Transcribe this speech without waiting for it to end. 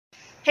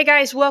Hey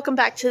guys, welcome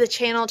back to the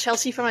channel.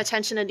 Chelsea from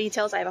Attention to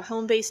Details. I have a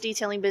home-based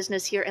detailing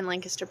business here in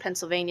Lancaster,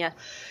 Pennsylvania.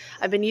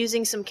 I've been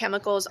using some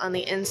chemicals on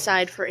the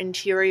inside for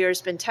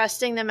interiors, been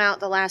testing them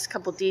out the last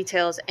couple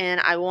details, and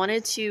I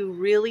wanted to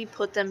really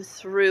put them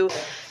through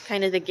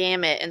kind of the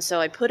gamut. And so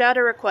I put out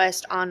a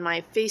request on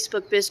my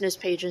Facebook business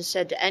page and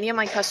said to any of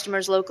my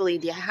customers locally,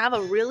 do you have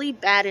a really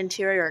bad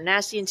interior or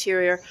nasty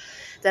interior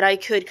that I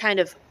could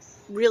kind of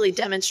really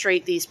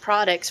demonstrate these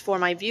products for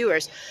my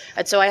viewers?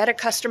 And so I had a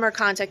customer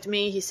contact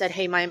me. He said,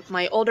 hey,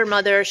 my older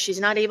mother, she's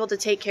not able to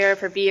take care of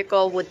her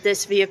vehicle. Would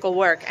this vehicle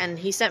work? And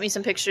he sent me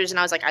some pictures and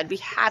I was like, I'd be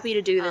happy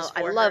to do this for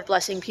her. I love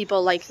blessing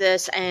people like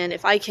this, and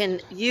if I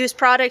can use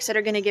products that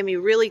are going to give me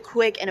really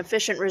quick and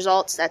efficient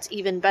results, that's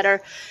even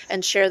better,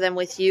 and share them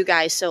with you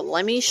guys. So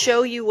let me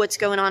show you what's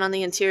going on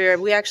the interior.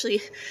 I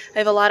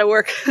have a lot of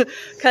work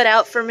cut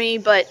out for me,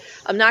 but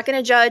I'm not going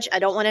to judge. I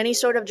don't want any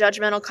sort of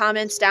judgmental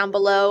comments down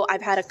below.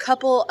 I've had a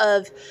couple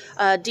of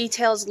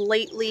details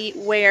lately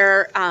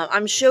where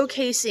I'm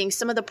showcasing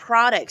some of the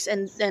products,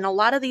 and a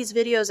lot of these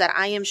videos that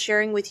I am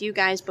sharing with you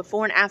guys,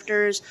 before and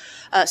afters,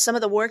 some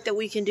of the work that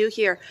we can do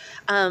here.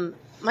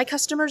 My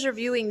customers are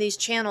viewing these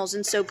channels,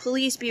 and so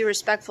please be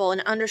respectful and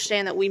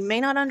understand that we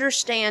may not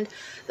understand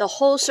the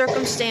whole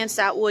circumstance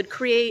that would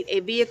create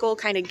a vehicle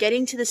kind of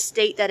getting to the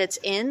state that it's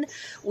in.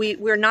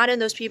 We're not in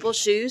those people's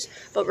shoes,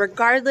 but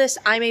regardless,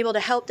 I'm able to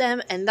help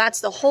them, and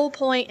that's the whole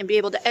point, and be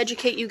able to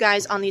educate you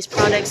guys on these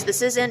products.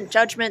 This isn't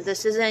judgment.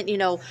 This isn't, you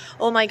know,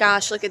 oh my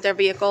gosh, look at their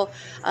vehicle.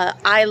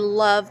 I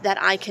love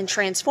that I can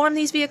transform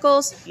these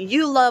vehicles.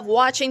 You love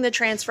watching the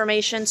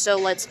transformation, so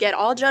let's get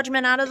all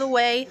judgment out of the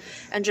way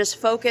and just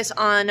focus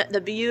on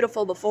the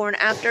beautiful before and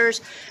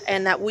afters,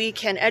 and that we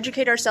can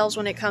educate ourselves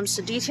when it comes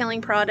to detailing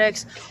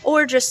products,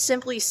 or just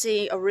simply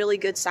see a really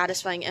good,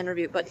 satisfying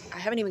interview. But I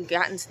haven't even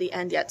gotten to the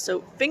end yet,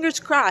 so fingers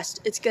crossed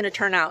it's going to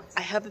turn out.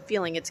 I have a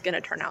feeling it's going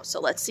to turn out,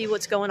 so let's see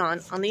what's going on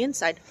the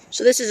inside.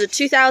 So this is a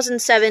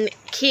 2007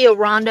 Kia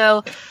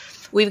Rondo.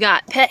 We've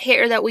got pet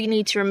hair that we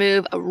need to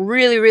remove, a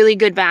really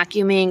good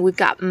vacuuming. We've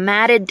got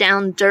matted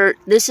down dirt.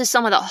 This is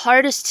some of the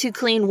hardest to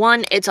clean.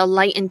 One, it's a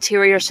light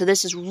interior, so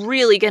this is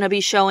really going to be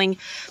showing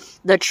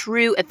the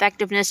true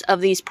effectiveness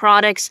of these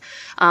products.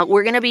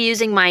 We're going to be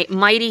using my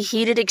Mighty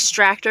Heated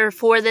Extractor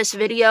for this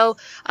video.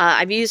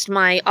 I've used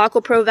my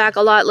AquaPro Vac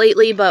a lot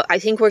lately, but I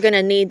think we're going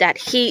to need that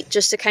heat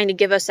just to kind of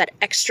give us that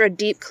extra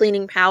deep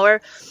cleaning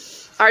power.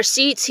 Our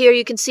seats here,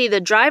 you can see the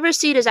driver's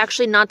seat is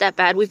actually not that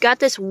bad. We've got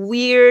this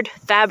weird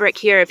fabric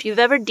here. If you've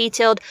ever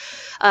detailed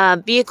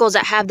vehicles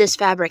that have this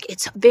fabric,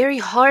 it's very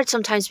hard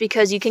sometimes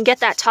because you can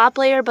get that top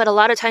layer, but a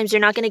lot of times you're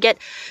not going to get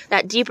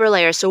that deeper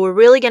layer. So we're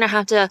really going to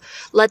have to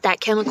let that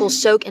chemical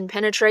soak and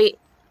penetrate.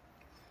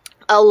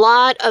 A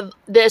lot of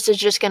this is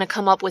just going to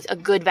come up with a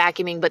good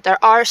vacuuming, but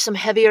there are some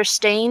heavier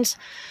stains.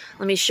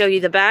 Let me show you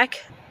the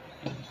back.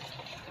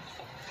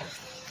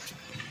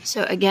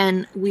 So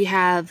again, we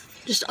have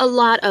just a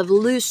lot of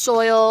loose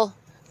soil,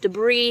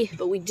 debris,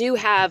 but we do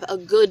have a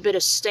good bit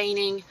of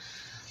staining,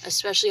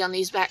 especially on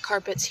these back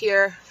carpets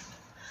here.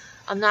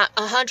 I'm not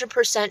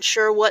 100%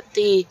 sure what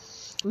the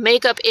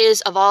makeup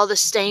is of all the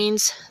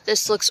stains.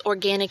 This looks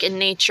organic in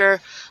nature.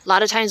 A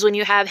lot of times when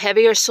you have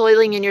heavier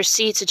soiling in your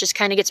seats, it just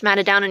kind of gets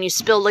matted down and you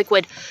spill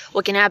liquid.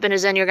 What can happen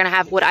is then you're going to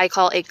have what I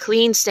call a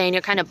clean stain.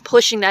 You're kind of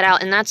pushing that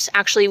out, and that's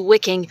actually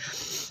wicking.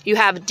 You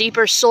have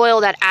deeper soil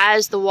that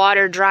as the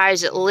water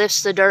dries, it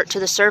lifts the dirt to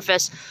the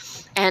surface.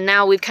 And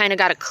now we've kind of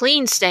got a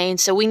clean stain,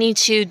 so we need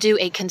to do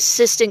a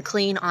consistent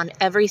clean on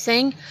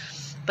everything.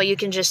 But you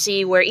can just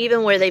see where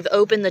even where they've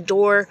opened the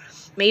door,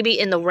 maybe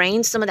in the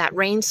rain, some of that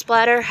rain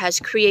splatter has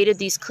created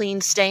these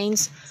clean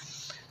stains.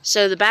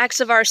 So the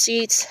backs of our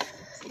seats,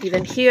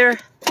 even here,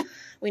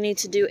 we need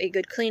to do a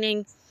good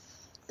cleaning.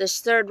 This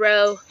third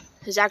row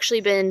has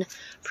actually been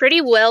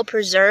pretty well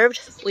preserved.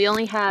 We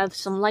only have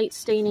some light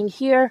staining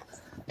here.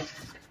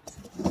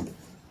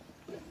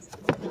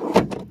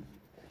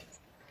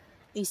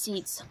 These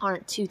seats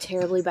aren't too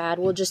terribly bad.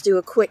 We'll just do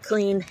a quick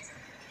clean.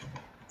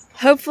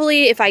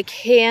 Hopefully, if I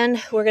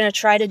can, we're going to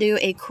try to do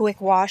a quick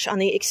wash on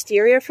the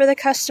exterior for the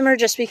customer,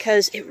 just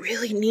because it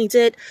really needs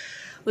it.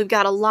 We've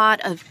got a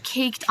lot of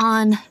caked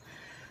on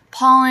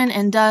pollen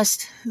and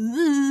dust.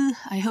 Ooh,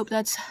 I hope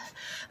that's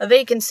a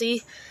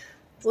vacancy.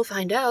 We'll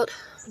find out.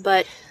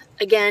 But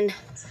again,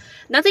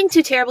 nothing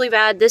too terribly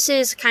bad. This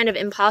is kind of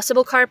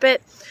impossible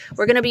carpet.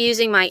 We're going to be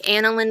using my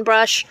aniline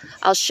brush.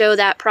 I'll show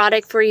that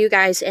product for you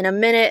guys in a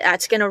minute.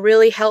 That's going to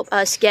really help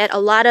us get a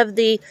lot of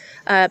the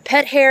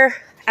pet hair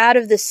out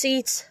of the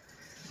seats.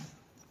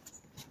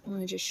 I'm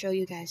going to just show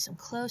you guys some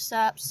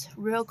close-ups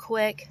real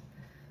quick.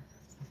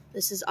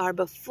 This is our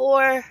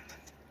before.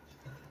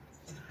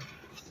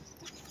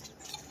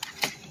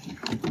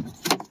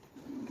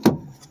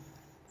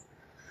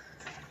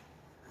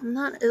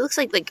 It looks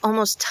like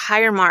almost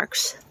tire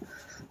marks.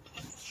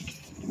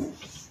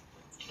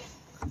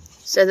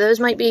 So those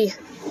might be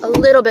a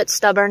little bit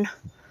stubborn.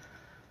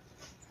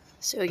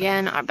 So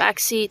again, our back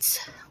seats,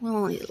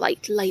 only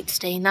light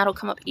stain. That'll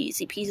come up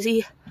easy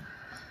peasy.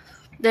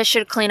 This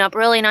should clean up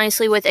really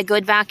nicely with a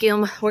good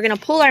vacuum. We're gonna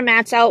pull our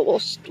mats out.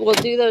 We'll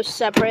do those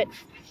separate.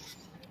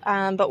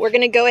 But we're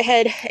going to go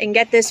ahead and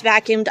get this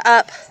vacuumed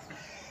up.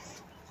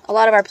 A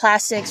lot of our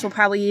plastics will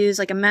probably use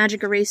like a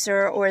magic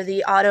eraser or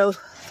the Auto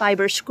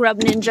Fiber Scrub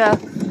Ninja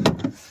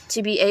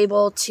to be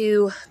able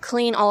to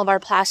clean all of our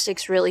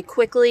plastics really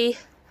quickly.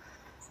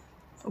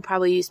 We'll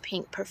probably use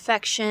Paint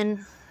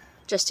Perfection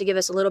just to give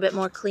us a little bit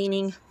more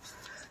cleaning.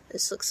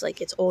 This looks like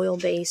it's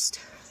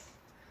oil-based.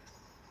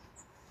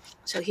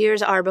 So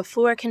here's our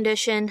before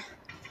condition.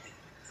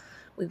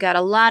 We've got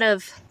a lot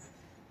of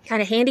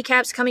kind of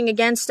handicaps coming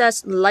against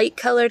us, light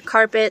colored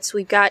carpets.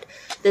 We've got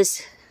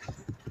this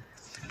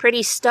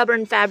pretty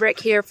stubborn fabric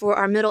here for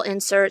our middle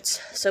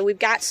inserts. So we've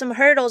got some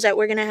hurdles that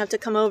we're gonna have to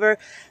come over.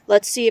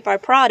 Let's see if our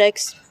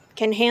products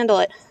can handle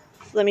it.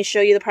 Let me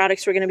show you the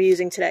products we're gonna be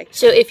using today.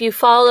 So if you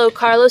follow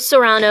Carlos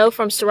Serrano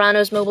from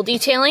Serrano's Mobile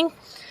Detailing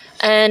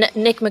and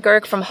Nick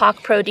McGurk from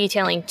Hawk Pro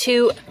Detailing,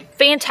 two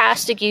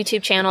fantastic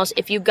YouTube channels.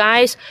 If you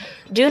guys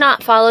do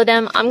not follow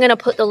them, I'm going to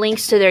put the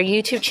links to their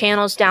YouTube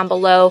channels down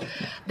below.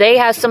 They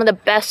have some of the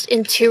best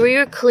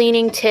interior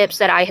cleaning tips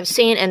that I have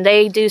seen, and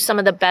they do some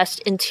of the best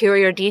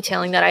interior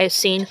detailing that I have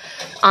seen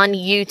on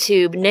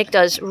YouTube. Nick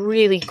does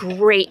really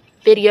great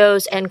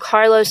videos, and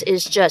Carlos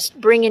is just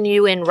bringing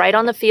you in right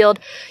on the field.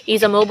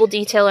 He's a mobile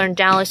detailer in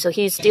Dallas, so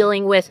he's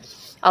dealing with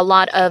a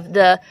lot of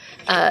the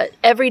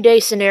everyday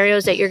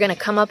scenarios that you're going to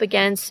come up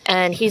against,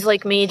 and he's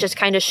like me, just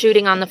kind of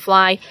shooting on the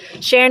fly,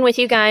 sharing with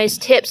you guys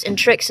tips and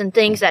tricks and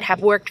things that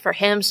have worked for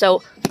him.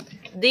 So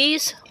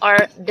these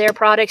are their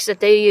products that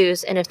they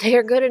use, and if they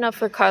are good enough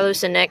for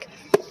Carlos and Nick,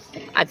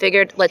 I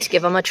figured let's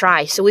give them a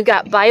try. So we've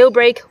got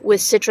BioBreak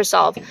with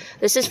Citrusolve.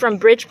 This is from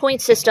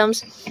Bridgepoint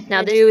Systems.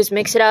 Now the do is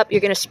mix it up.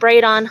 You're going to spray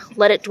it on,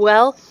 let it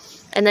dwell,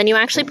 and then you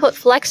actually put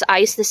Flex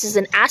Ice. This is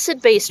an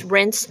acid-based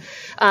rinse.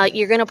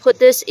 You're going to put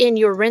this in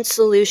your rinse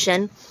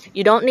solution.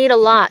 You don't need a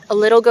lot. A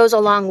little goes a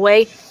long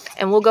way,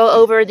 and we'll go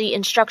over the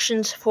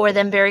instructions for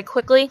them very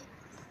quickly.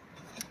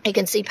 You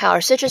can see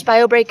Power Citrus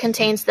BioBreak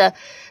contains the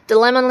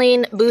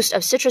Limonene boost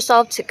of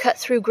Citrusolve to cut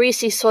through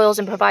greasy soils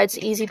and provides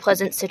easy,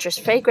 pleasant citrus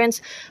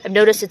fragrance. I've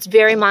noticed it's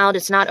very mild.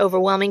 It's not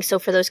overwhelming. So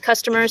for those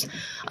customers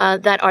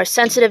that are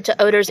sensitive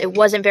to odors, it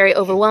wasn't very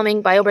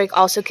overwhelming. BioBreak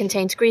also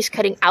contains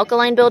grease-cutting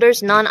alkaline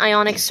builders,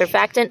 non-ionic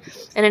surfactant,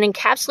 and an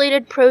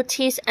encapsulated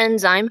protease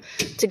enzyme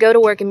to go to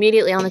work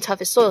immediately on the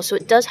toughest soil. So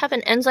it does have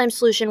an enzyme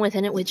solution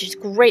within it, which is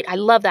great. I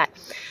love that.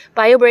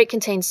 BioBreak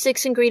contains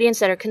 6 ingredients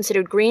that are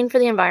considered green for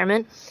the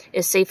environment,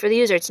 is safe for the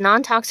user. It's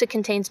non-toxic,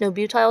 contains no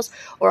butyls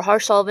or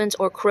harsh solvents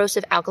or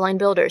corrosive alkaline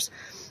builders.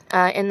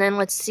 And then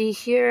let's see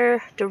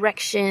here,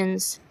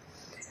 directions.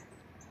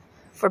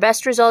 For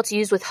best results,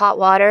 used with hot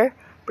water.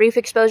 Brief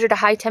exposure to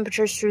high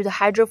temperatures through the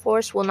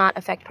hydroforce will not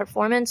affect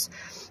performance.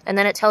 And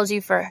then it tells you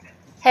for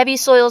heavy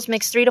soils,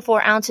 mix 3 to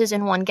 4 ounces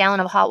in 1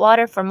 gallon of hot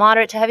water. For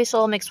moderate to heavy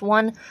soil, mix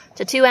 1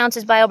 to 2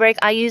 ounces BioBreak.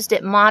 I used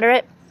it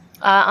moderate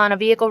on a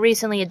vehicle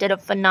recently. It did a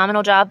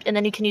phenomenal job. And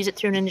then you can use it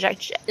through an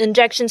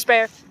injection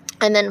sprayer.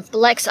 And then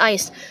Flex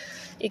Ice.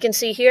 You can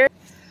see here,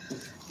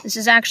 this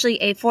is actually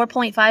a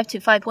 4.5 to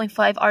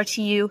 5.5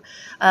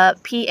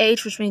 RTU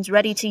pH, which means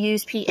ready to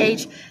use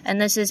pH, and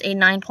this is a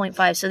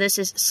 9.5. So this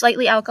is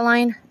slightly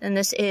alkaline, and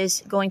this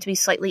is going to be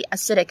slightly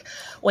acidic.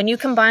 When you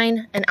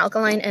combine an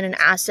alkaline and an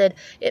acid,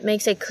 it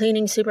makes a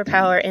cleaning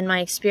superpower in my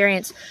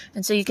experience.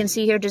 And so you can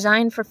see here,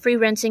 designed for free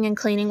rinsing and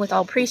cleaning with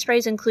all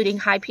pre-sprays, including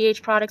high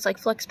pH products like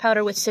Flex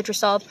Powder with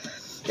Citrusolve.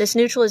 This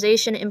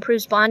neutralization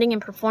improves bonding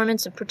and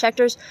performance of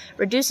protectors,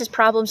 reduces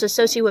problems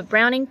associated with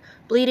browning,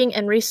 bleeding,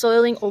 and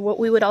resoiling, or what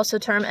we would also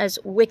term as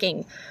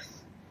wicking.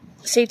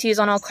 Safe to use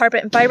on all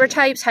carpet and fiber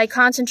types, high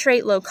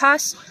concentrate, low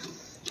cost.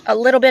 A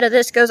little bit of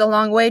this goes a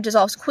long way,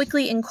 dissolves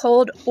quickly in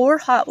cold or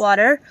hot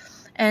water,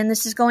 and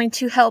this is going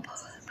to help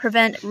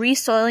prevent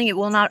resoiling. It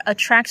will not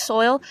attract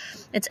soil.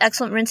 Its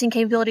excellent rinsing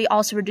capability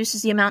also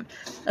reduces the amount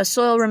of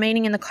soil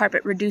remaining in the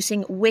carpet,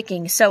 reducing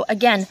wicking. So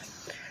again,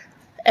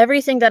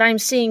 everything that I'm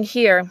seeing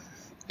here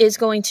is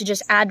going to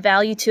just add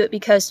value to it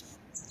because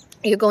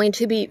you're going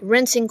to be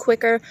rinsing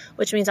quicker,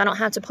 which means I don't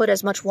have to put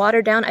as much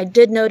water down. I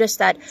did notice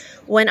that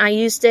when I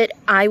used it,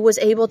 I was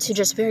able to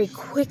just very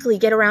quickly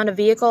get around a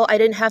vehicle. I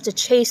didn't have to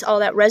chase all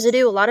that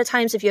residue. A lot of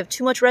times, if you have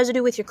too much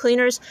residue with your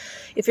cleaners,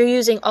 if you're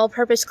using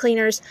all-purpose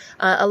cleaners,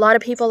 a lot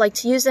of people like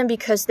to use them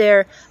because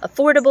they're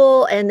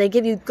affordable and they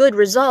give you good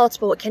results.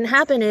 But what can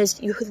happen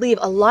is you could leave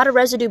a lot of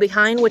residue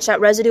behind, which that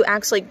residue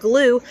acts like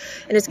glue,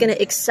 and it's going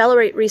to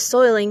accelerate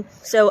resoiling.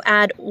 So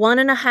add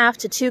 1.5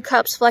 to 2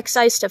 cups Flex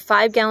Ice to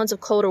 5 gallons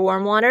of cold or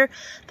warm water.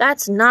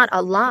 That's not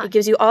a lot. It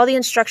gives you all the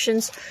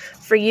instructions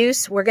for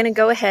use. We're going to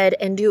go ahead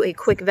and do a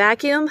quick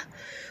vacuum.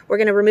 We're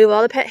going to remove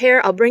all the pet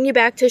hair. I'll bring you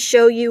back to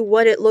show you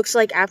what it looks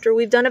like after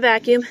we've done a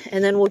vacuum,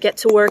 and then we'll get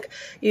to work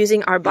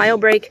using our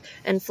BioBreak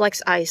and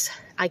Flex Ice.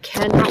 I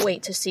cannot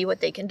wait to see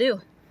what they can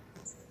do.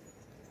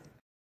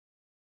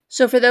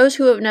 So for those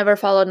who have never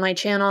followed my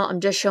channel, I'm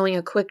just showing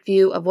a quick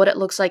view of what it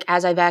looks like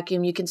as I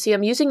vacuum. You can see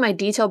I'm using my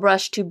detail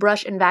brush to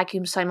brush and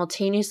vacuum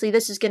simultaneously.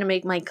 This is going to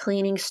make my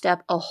cleaning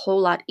step a whole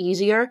lot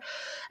easier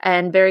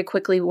and very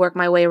quickly work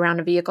my way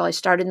around a vehicle. I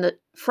started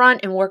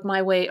front and work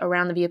my way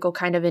around the vehicle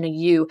kind of in a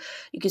U.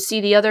 You can see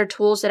the other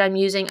tools that I'm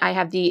using. I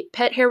have the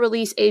pet hair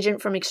release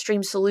agent from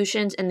Extreme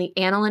Solutions and the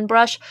aniline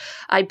brush.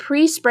 I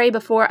pre-spray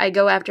before I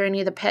go after any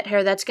of the pet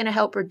hair. That's going to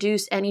help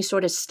reduce any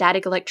sort of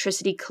static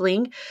electricity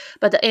cling.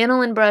 But the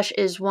aniline brush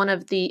is one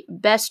of the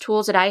best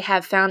tools that I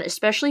have found,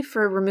 especially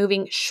for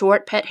removing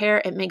short pet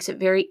hair. It makes it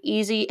very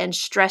easy and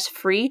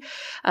stress-free.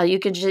 You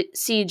can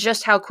see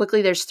just how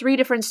quickly there's 3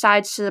 different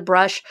sides to the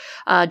brush,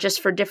 just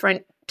for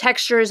different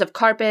textures of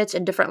carpets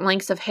and different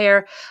lengths of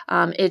hair.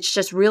 It's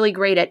just really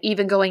great at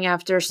even going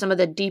after some of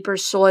the deeper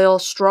soil,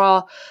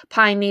 straw,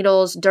 pine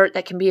needles, dirt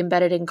that can be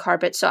embedded in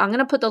carpet. So I'm going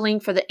to put the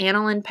link for the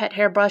aniline pet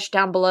hair brush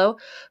down below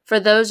for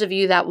those of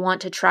you that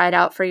want to try it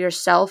out for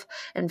yourself.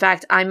 In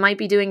fact, I might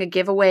be doing a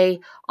giveaway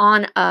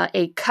on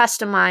a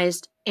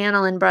customized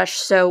aniline brush,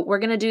 so we're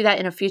going to do that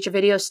in a future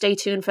video. Stay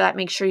tuned for that.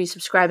 Make sure you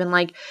subscribe and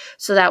like,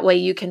 so that way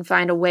you can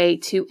find a way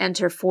to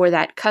enter for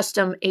that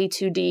custom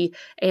A2D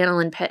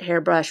aniline pet hair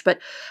brush. But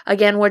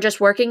again, we're just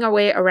working our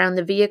way around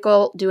the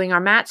vehicle, doing our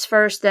mats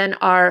first, then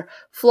our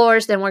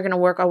floors, then we're going to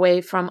work our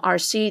way from our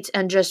seats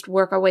and just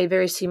work our way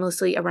very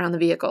seamlessly around the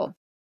vehicle.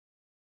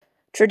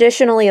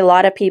 Traditionally, a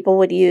lot of people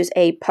would use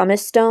a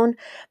pumice stone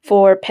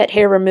for pet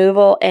hair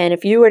removal, and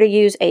if you were to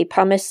use a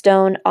pumice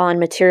stone on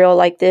material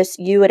like this,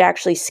 you would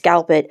actually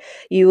scalp it.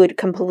 You would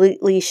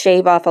completely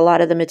shave off a lot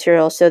of the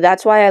material. So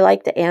that's why I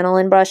like the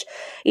aniline brush.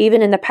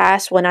 Even in the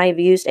past, when I've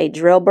used a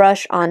drill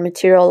brush on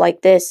material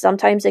like this,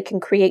 sometimes it can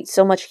create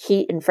so much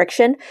heat and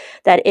friction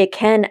that it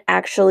can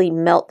actually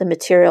melt the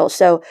material.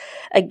 So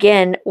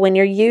again, when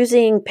you're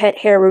using pet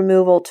hair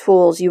removal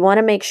tools, you want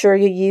to make sure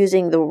you're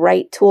using the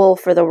right tool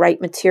for the right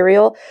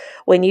material.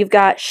 When you've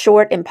got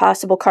short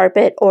impossible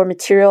carpet or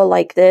material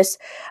like this,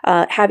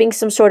 having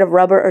some sort of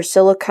rubber or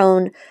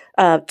silicone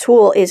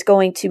tool is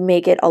going to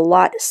make it a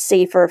lot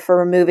safer for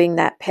removing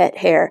that pet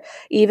hair.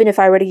 Even if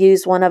I were to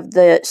use one of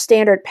the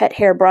standard pet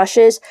hair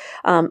brushes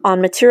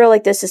on material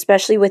like this,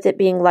 especially with it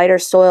being lighter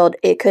soiled,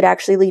 it could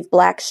actually leave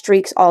black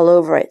streaks all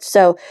over it.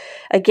 So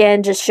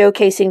again, just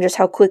showcasing just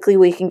how quickly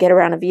we can get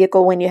around a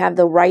vehicle when you have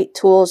the right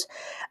tools,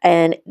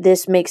 and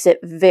this makes it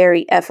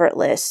very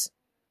effortless,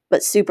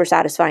 but super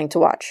satisfying to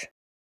watch.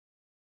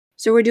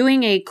 So we're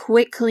doing a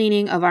quick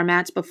cleaning of our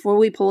mats before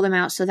we pull them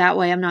out, so that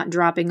way I'm not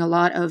dropping a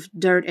lot of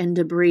dirt and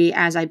debris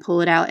as I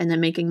pull it out and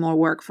then making more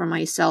work for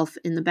myself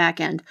in the back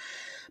end.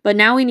 But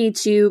now we need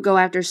to go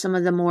after some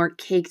of the more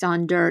caked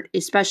on dirt,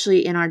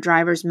 especially in our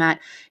driver's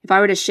mat. If I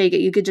were to shake it,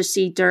 you could just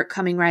see dirt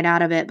coming right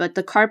out of it. But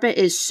the carpet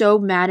is so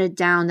matted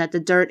down that the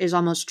dirt is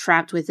almost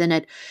trapped within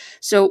it.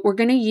 So we're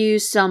going to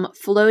use some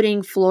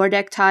floating floor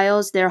deck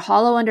tiles. They're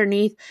hollow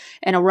underneath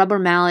and a rubber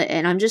mallet.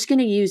 And I'm just going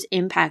to use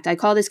impact. I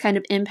call this kind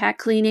of impact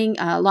cleaning.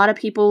 A lot of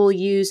people will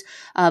use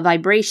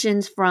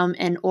vibrations from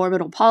an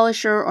orbital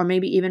polisher or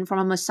maybe even from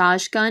a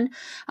massage gun.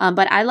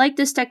 But I like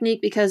this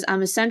technique because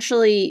I'm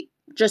essentially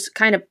just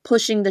kind of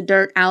pushing the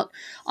dirt out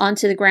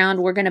onto the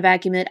ground. We're going to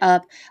vacuum it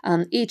up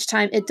each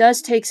time. It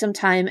does take some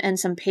time and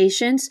some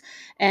patience,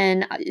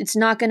 and it's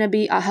not going to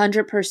be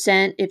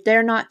 100%. If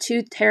they're not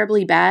too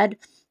terribly bad,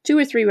 2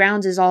 or 3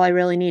 rounds is all I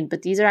really need.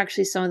 But these are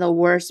actually some of the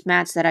worst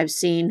mats that I've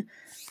seen.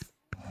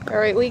 All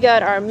right, we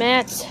got our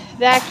mats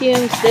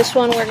vacuumed. This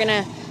one we're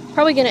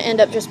probably going to end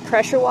up just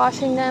pressure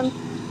washing them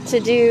to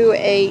do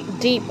a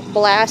deep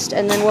blast,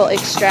 and then we'll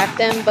extract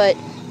them. But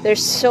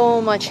there's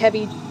so much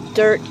heavy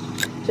dirt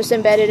just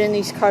embedded in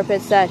these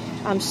carpets that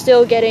I'm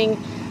still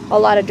getting a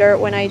lot of dirt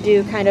when I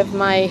do kind of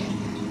my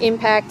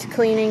impact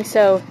cleaning.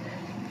 So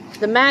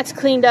the mat's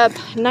cleaned up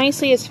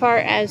nicely as far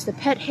as the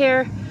pet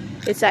hair.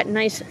 It's that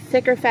nice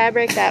thicker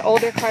fabric that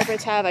older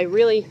carpets have. I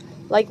really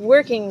like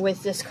working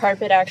with this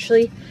carpet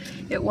actually.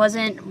 It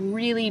wasn't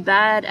really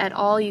bad at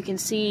all. You can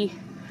see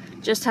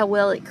just how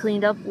well it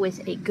cleaned up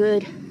with a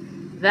good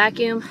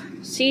vacuum.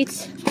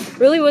 Seats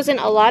really wasn't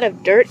a lot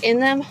of dirt in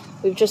them.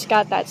 We've just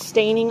got that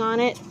staining on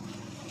it.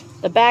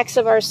 The backs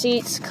of our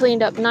seats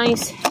cleaned up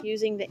nice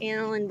using the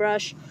aniline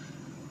brush.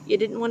 You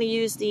didn't want to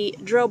use the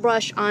drill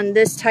brush on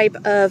this type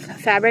of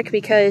fabric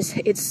because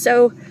it's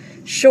so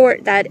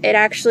short that it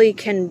actually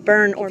can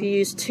burn or if you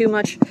use too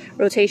much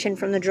rotation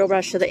from the drill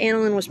brush. So the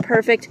aniline was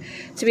perfect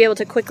to be able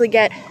to quickly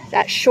get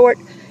that short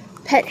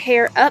pet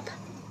hair up.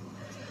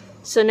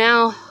 So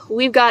now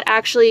we've got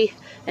actually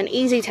an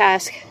easy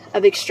task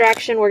of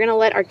extraction. We're going to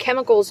let our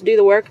chemicals do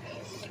the work.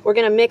 We're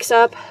going to mix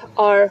up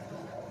our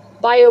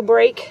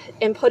BioBrake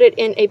and put it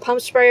in a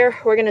pump sprayer.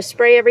 We're going to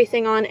spray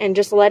everything on and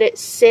just let it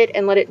sit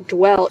and let it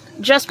dwell.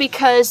 Just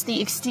because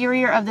the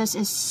exterior of this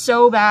is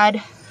so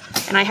bad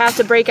and I have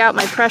to break out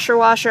my pressure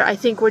washer, I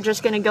think we're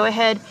just going to go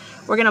ahead.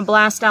 We're going to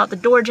blast out the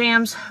door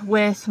jambs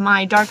with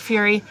my Dark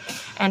Fury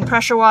and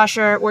pressure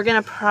washer. We're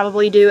going to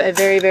probably do a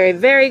very, very,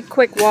 very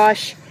quick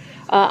wash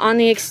on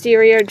the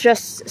exterior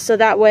just so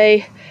that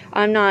way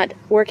I'm not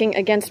working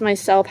against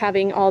myself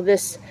having all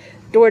this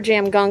door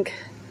jamb gunk.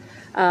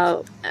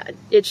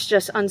 It's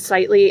just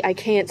unsightly. I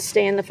can't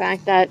stand the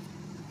fact that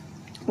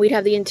we'd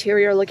have the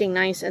interior looking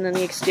nice and then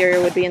the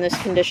exterior would be in this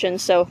condition.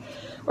 So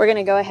we're going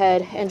to go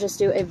ahead and just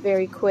do a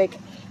very quick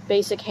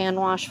basic hand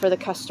wash for the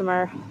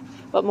customer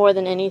but more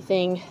than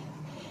anything,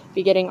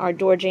 be getting our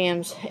door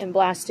jambs and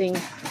blasting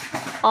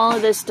all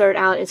of this dirt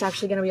out. It's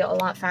actually going to be a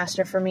lot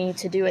faster for me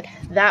to do it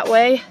that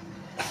way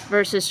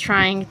versus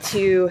trying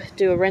to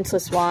do a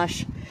rinseless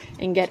wash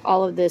and get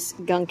all of this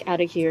gunk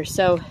out of here.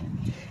 So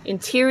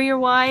interior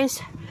wise,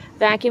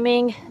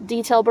 vacuuming,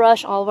 detail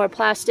brush, all of our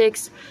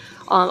plastics.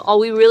 All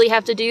we really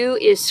have to do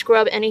is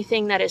scrub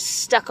anything that is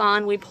stuck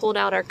on. We pulled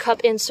out our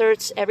cup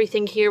inserts,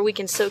 everything here. We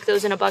can soak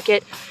those in a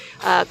bucket.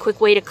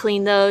 Quick way to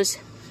clean those.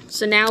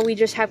 So now we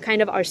just have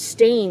kind of our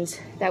stains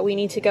that we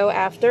need to go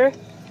after.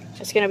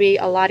 It's going to be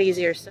a lot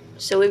easier.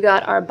 So we've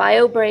got our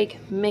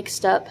BioBrake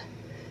mixed up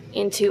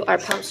into our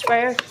pump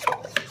sprayer.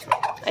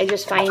 I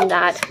just find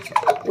that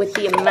with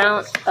the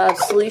amount of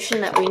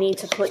solution that we need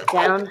to put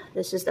down,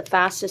 this is the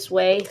fastest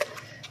way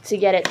to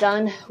get it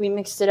done. We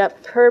mixed it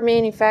up per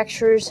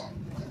manufacturer's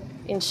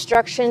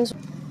instructions.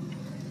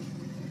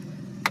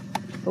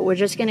 But we're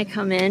just going to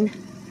come in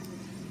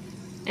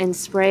and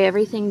spray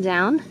everything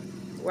down.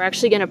 We're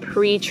actually going to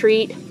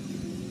pre-treat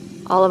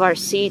all of our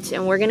seats,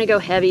 and we're going to go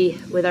heavy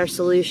with our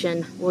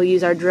solution. We'll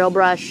use our drill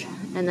brush,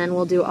 and then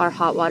we'll do our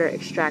hot water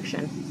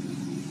extraction.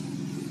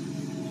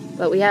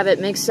 But we have it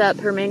mixed up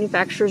per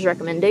manufacturer's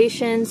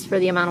recommendations for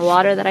the amount of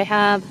water that I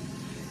have.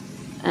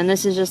 And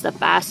this is just the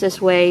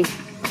fastest way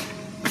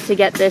to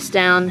get this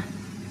down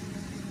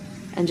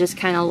and just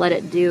kind of let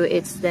it do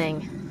its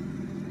thing.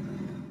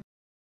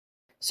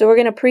 So we're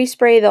going to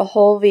pre-spray the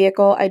whole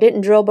vehicle. I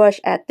didn't drill brush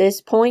at this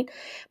point,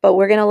 but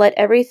we're going to let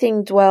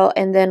everything dwell.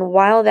 And then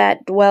while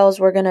that dwells,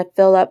 we're going to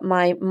fill up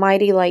my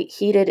Mighty Light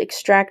heated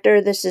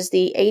extractor. This is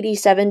the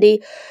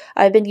 8070.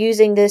 I've been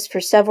using this for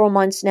several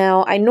months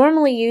now. I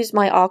normally use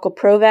my Aqua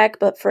Provac,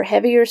 but for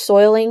heavier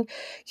soiling,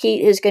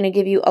 heat is going to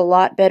give you a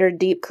lot better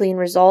deep clean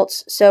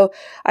results. So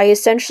I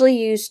essentially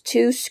use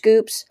 2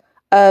 scoops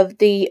of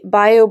the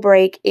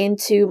BioBrake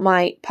into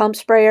my pump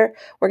sprayer.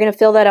 We're going to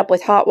fill that up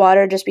with hot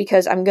water just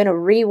because I'm going to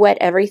re-wet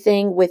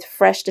everything with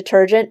fresh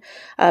detergent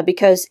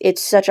because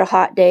it's such a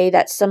hot day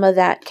that some of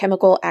that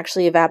chemical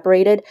actually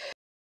evaporated.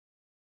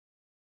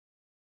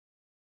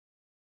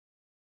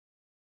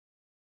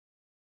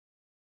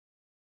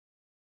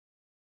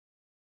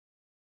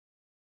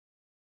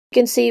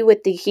 You can see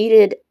with the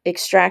heated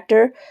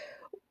extractor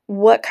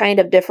what kind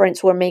of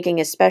difference we're making,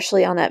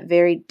 especially on that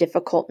very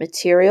difficult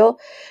material.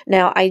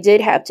 Now, I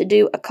did have to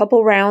do a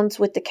couple rounds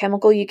with the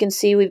chemical. You can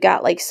see we've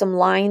got like some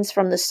lines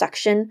from the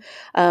suction.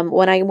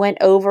 When I went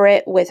over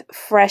it with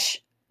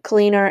fresh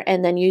cleaner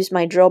and then used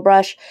my drill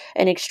brush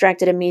and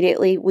extracted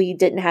immediately, we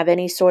didn't have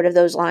any sort of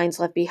those lines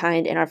left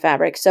behind in our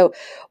fabric. So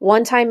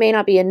one time may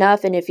not be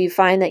enough, and if you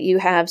find that you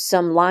have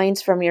some lines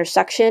from your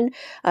suction,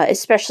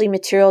 especially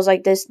materials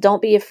like this,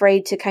 don't be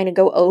afraid to kind of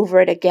go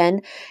over it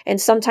again. And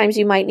sometimes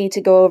you might need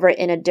to go over it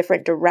in a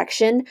different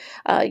direction.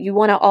 You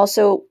want to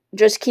also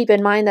just keep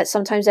in mind that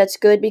sometimes that's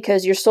good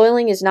because your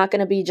soiling is not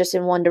going to be just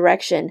in one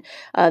direction.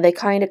 They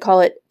kind of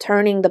call it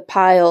turning the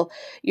pile.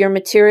 Your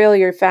material,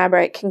 your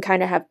fabric can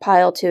kind of have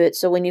pile to it.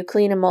 So when you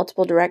clean in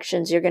multiple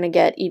directions, you're going to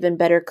get even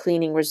better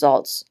cleaning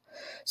results.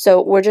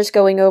 So we're just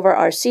going over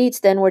our seats,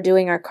 then we're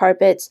doing our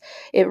carpets.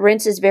 It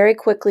rinses very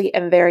quickly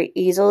and very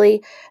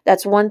easily.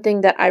 That's one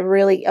thing that I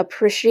really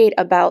appreciate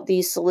about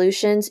these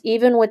solutions.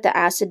 Even with the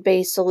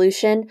acid-based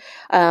solution,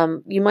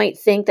 you might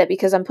think that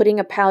because I'm putting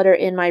a powder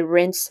in my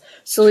rinse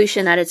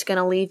solution that it's going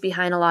to leave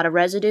behind a lot of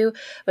residue,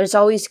 but it's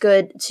always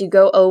good to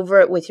go over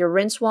it with your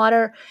rinse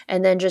water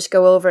and then just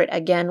go over it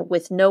again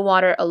with no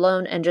water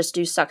alone and just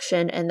do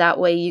suction, and that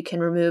way you can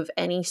remove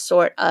any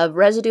sort of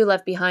residue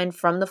left behind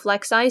from the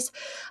flex ice.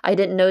 I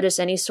didn't notice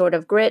any sort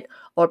of grit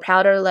or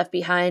powder left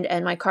behind,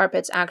 and my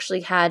carpets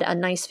actually had a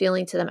nice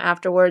feeling to them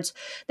afterwards.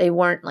 They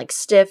weren't like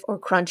stiff or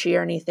crunchy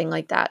or anything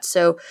like that.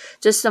 So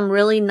just some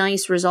really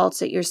nice results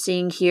that you're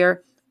seeing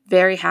here.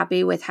 Very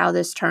happy with how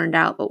this turned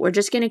out, but we're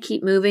just going to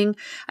keep moving.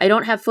 I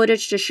don't have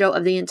footage to show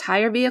of the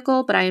entire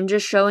vehicle, but I am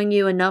just showing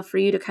you enough for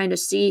you to kind of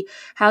see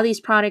how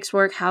these products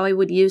work, how I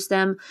would use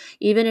them.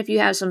 Even if you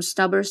have some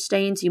stubborn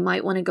stains, you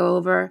might want to go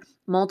over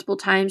multiple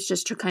times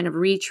just to kind of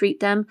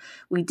retreat them.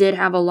 We did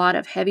have a lot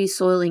of heavy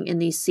soiling in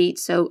these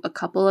seats, so a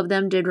couple of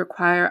them did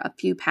require a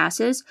few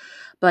passes,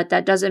 but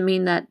that doesn't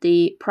mean that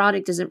the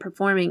product isn't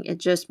performing. It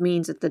just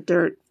means that the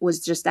dirt was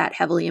just that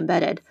heavily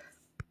embedded.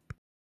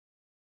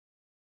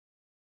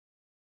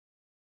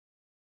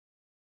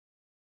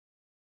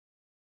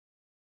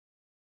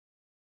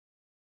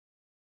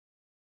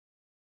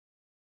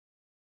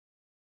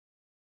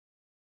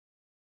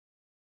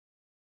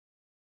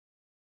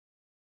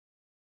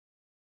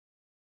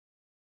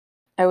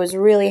 I was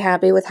really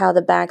happy with how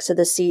the backs of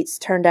the seats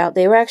turned out.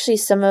 They were actually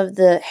some of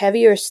the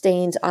heavier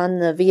stains on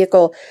the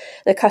vehicle.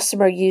 The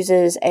customer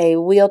uses a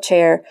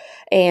wheelchair,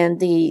 and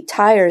the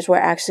tires were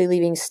actually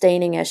leaving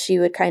staining as she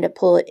would kind of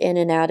pull it in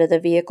and out of the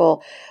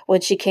vehicle.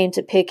 When she came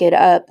to pick it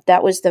up,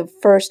 that was the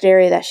first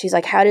area that she's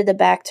like, how did the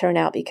back turn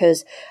out?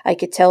 Because I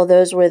could tell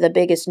those were the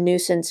biggest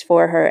nuisance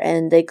for her,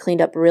 and they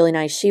cleaned up really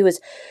nice. She was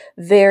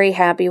very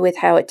happy with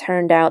how it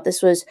turned out.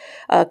 This was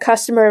a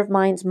customer of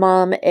mine's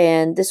mom,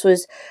 and this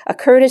was a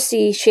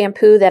courtesy body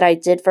shampoo that I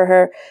did for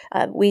her.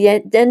 We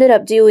ended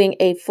up doing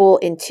a full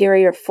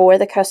interior for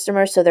the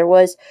customer, so there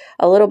was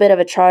a little bit of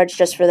a charge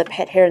just for the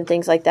pet hair and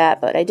things like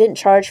that, but I didn't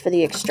charge for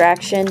the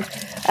extraction.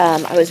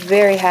 I was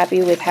very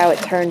happy with how it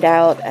turned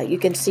out. You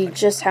can see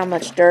just how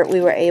much dirt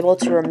we were able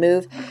to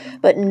remove,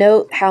 but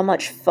note how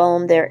much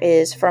foam there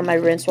is from my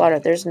rinse water.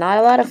 There's not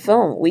a lot of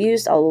foam. We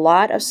used a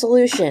lot of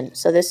solution,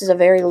 so this is a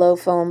very low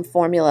foam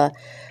formula.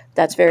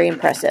 That's very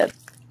impressive.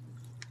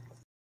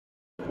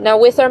 Now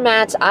with our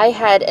mats, I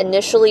had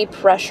initially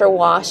pressure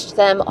washed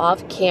them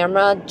off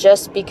camera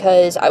just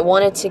because I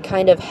wanted to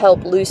kind of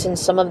help loosen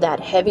some of that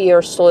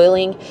heavier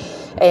soiling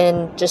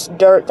and just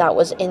dirt that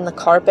was in the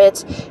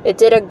carpets. It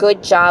did a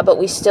good job, but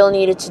we still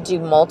needed to do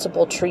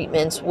multiple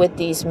treatments with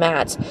these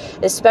mats,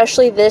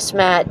 especially this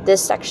mat,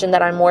 this section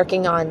that I'm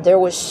working on. There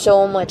was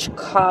so much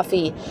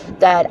coffee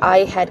that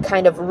I had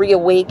kind of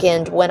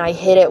reawakened when I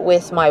hit it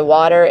with my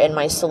water and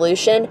my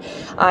solution.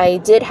 I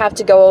did have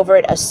to go over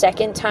it a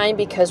second time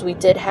because we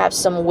did have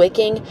some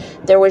wicking.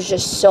 There was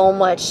just so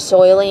much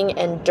soiling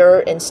and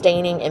dirt and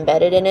staining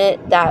embedded in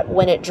it that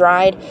when it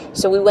dried,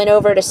 so we went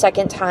over it a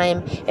second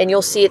time, and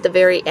you'll see at the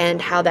very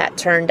end how that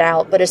turned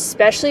out. But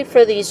especially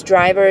for these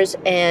drivers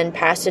and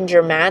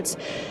passenger mats,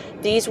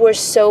 these were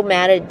so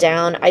matted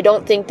down. I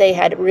don't think they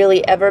had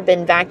really ever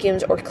been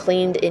vacuumed or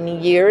cleaned in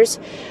years,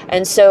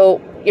 and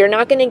so you're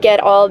not going to get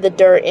all the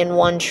dirt in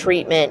one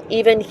treatment.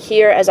 Even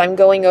here, as I'm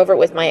going over it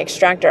with my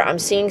extractor, I'm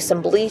seeing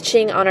some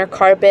bleaching on our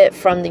carpet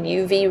from the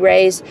UV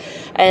rays,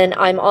 and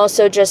I'm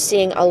also just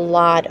seeing a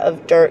lot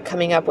of dirt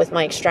coming up with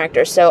my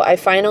extractor. So I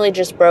finally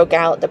just broke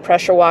out the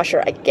pressure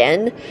washer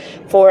again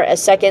for a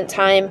second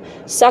time,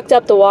 sucked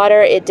up the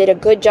water. It did a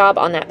good job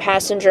on that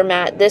passenger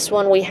mat. This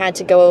one we had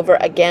to go over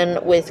again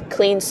with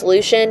clean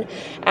solution,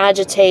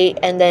 agitate,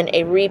 and then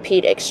a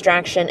repeat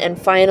extraction.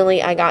 And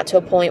finally I got to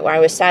a point where I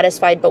was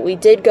satisfied, but we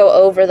did go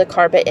over the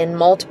carpet in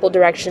multiple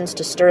directions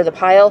to stir the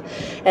pile,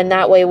 and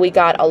that way we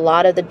got a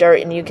lot of the dirt,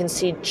 and you can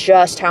see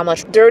just how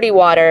much dirty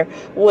water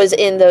was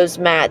in those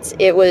mats.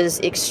 It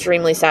was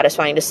extremely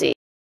satisfying to see.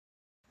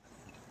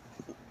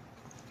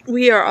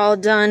 We are all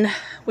done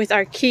with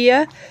our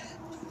Kia.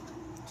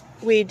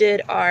 We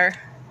did our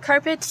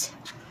carpets,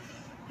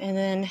 and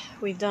then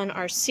we've done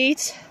our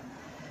seats.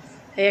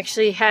 I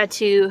actually had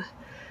to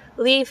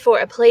leave for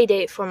a play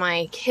date for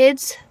my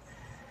kids.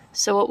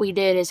 So what we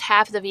did is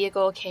half the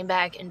vehicle came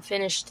back and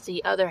finished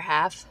the other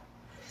half.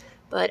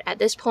 But at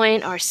this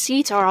point, our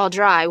seats are all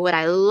dry. What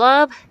I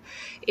love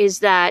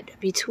is that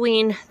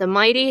between the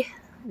Mighty,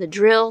 the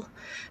drill,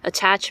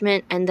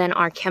 attachment, and then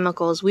our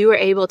chemicals, we were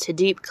able to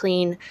deep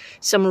clean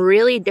some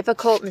really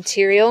difficult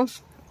material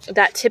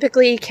that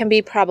typically can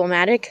be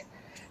problematic,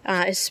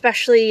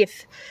 especially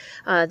if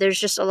there's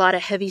just a lot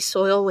of heavy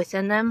soil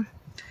within them.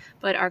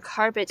 But our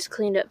carpets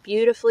cleaned up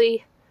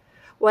beautifully.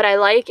 What I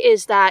like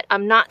is that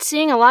I'm not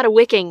seeing a lot of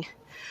wicking.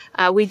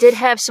 We did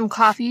have some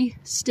coffee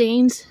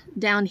stains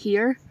down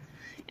here,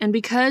 and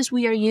because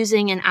we are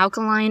using an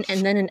alkaline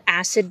and then an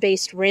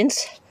acid-based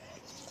rinse,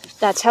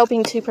 that's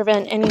helping to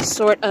prevent any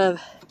sort of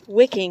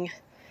wicking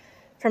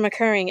from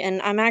occurring.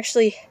 And I'm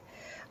actually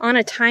on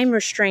a time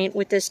restraint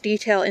with this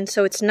detail, and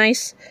so it's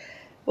nice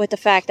with the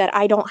fact that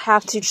I don't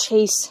have to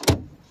chase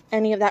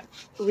any of that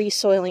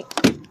resoiling.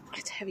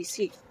 It's a heavy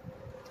seat.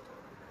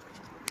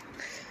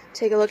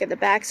 Take a look at the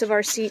backs of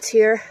our seats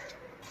here.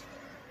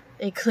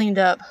 They cleaned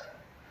up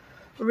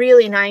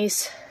really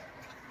nice.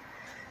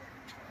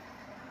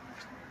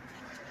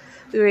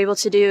 We were able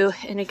to do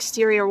an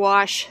exterior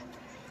wash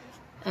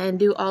and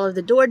do all of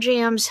the door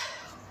jambs,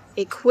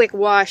 a quick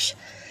wash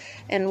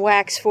and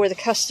wax for the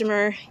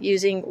customer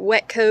using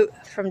Wet Coat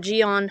from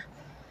Geon.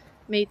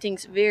 Made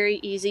things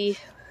very easy.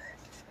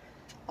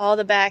 All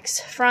the backs,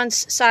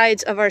 fronts,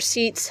 sides of our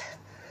seats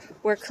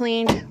were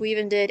cleaned. We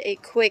even did a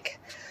quick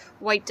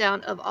wipe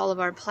down of all of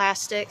our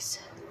plastics.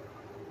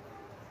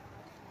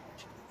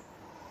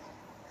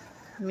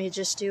 Let me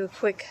just do a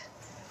quick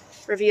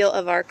reveal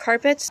of our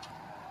carpets.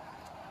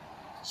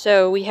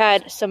 So we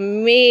had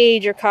some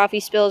major coffee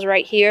spills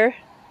right here,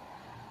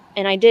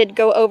 and I did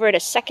go over it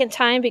a second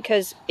time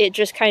because it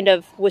just kind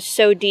of was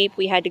so deep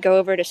we had to go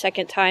over it a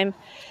second time.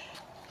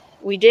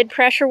 We did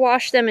pressure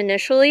wash them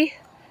initially,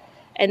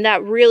 and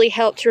that really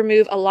helped to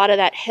remove a lot of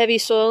that heavy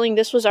soiling.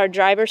 This was our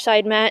driver's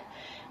side mat.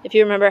 If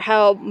you remember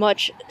how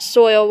much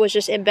soil was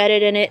just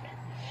embedded in it.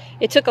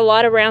 It took a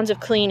lot of rounds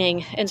of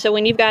cleaning. And so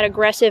when you've got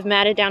aggressive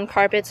matted down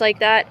carpets like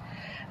that,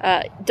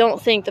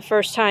 don't think the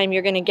first time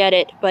you're going to get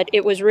it. But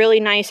it was really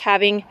nice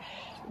having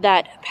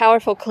that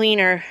powerful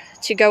cleaner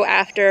to go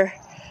after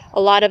a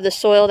lot of the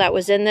soil that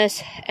was in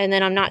this. And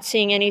then I'm not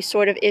seeing any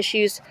sort of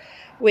issues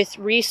with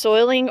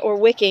resoiling or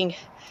wicking.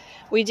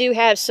 We do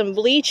have some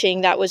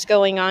bleaching that was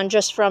going on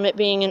just from it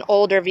being an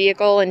older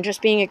vehicle and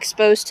just being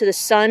exposed to the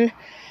sun.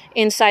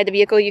 Inside the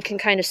vehicle, you can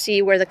kind of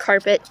see where the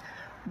carpet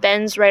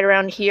bends right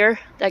around here.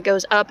 That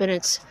goes up, and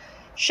it's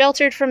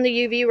sheltered from the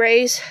UV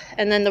rays,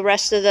 and then the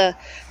rest of the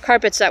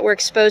carpets that were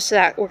exposed to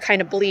that were kind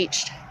of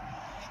bleached.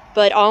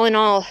 But all in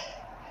all,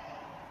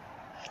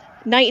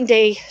 night and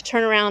day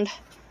turnaround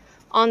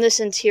on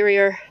this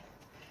interior.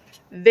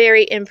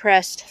 very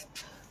impressed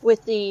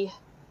with the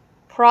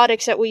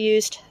products that we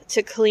used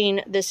to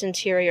clean this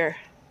interior.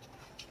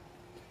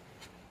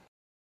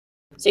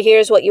 So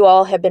here's what you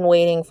all have been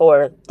waiting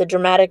for, the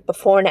dramatic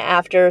before and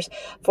afters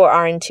for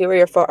our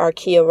interior for our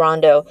Kia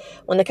Rondo.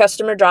 When the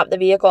customer dropped the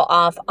vehicle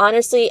off,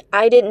 honestly,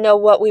 I didn't know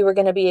what we were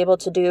going to be able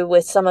to do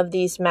with some of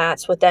these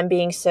mats with them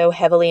being so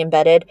heavily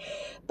embedded.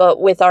 But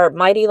with our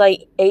Mighty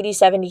Light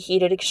 8070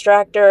 heated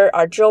extractor,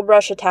 our drill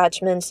brush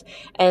attachments,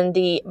 and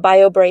the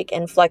BioBrake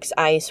and Flex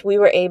Ice, we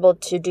were able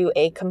to do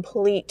a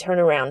complete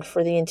turnaround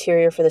for the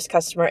interior for this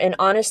customer. And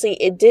honestly,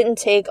 it didn't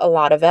take a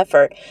lot of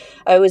effort.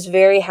 I was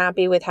very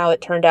happy with how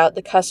it turned out.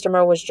 The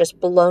customer was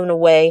just blown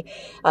away,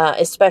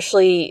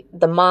 especially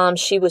the mom.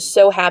 She was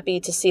so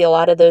happy to see a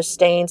lot of those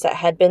stains that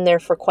had been there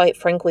for, quite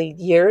frankly,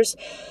 years.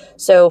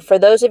 So for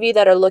those of you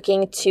that are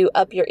looking to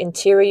up your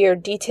interior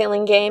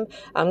detailing game,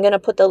 I'm going to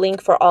put the link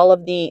for all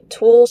of the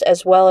tools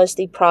as well as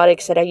the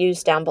products that I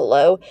use down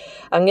below.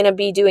 I'm going to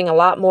be doing a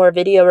lot more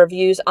video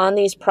reviews on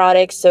these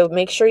products, so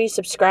make sure you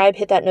subscribe,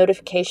 hit that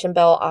notification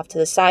bell off to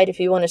the side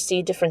if you want to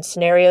see different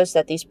scenarios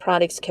that these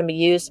products can be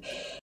used.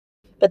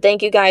 But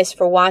thank you guys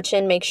for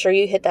watching. Make sure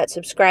you hit that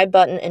subscribe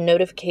button and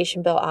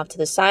notification bell off to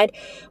the side.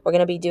 We're going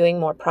to be doing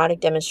more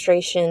product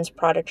demonstrations,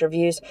 product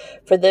reviews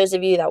for those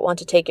of you that want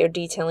to take your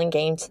detailing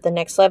game to the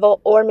next level,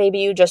 or maybe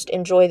you just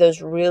enjoy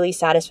those really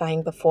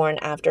satisfying before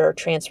and after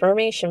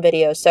transformation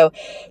videos. So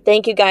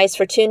thank you guys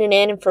for tuning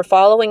in and for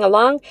following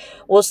along.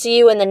 We'll see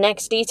you in the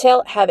next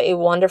detail. Have a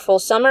wonderful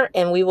summer,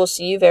 and we will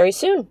see you very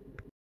soon.